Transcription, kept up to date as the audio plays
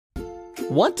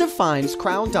What defines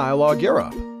Crowd Dialog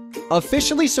Europe?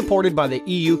 Officially supported by the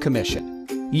EU Commission,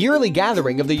 yearly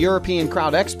gathering of the European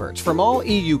crowd experts from all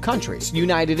EU countries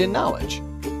united in knowledge,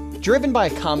 driven by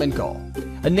a common goal,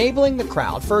 enabling the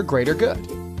crowd for a greater good.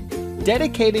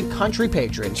 Dedicated country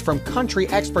patrons from country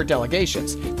expert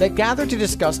delegations that gather to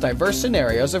discuss diverse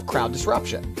scenarios of crowd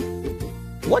disruption.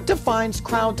 What defines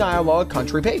Crowd Dialog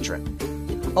Country Patron?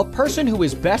 A person who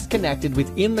is best connected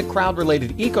within the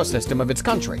crowd-related ecosystem of its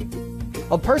country.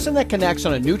 A person that connects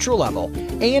on a neutral level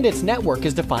and its network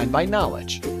is defined by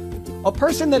knowledge. A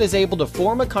person that is able to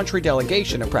form a country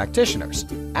delegation of practitioners,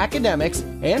 academics,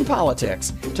 and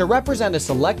politics to represent a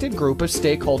selected group of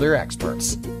stakeholder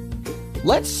experts.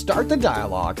 Let's start the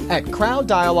dialogue at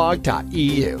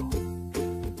crowddialog.eu.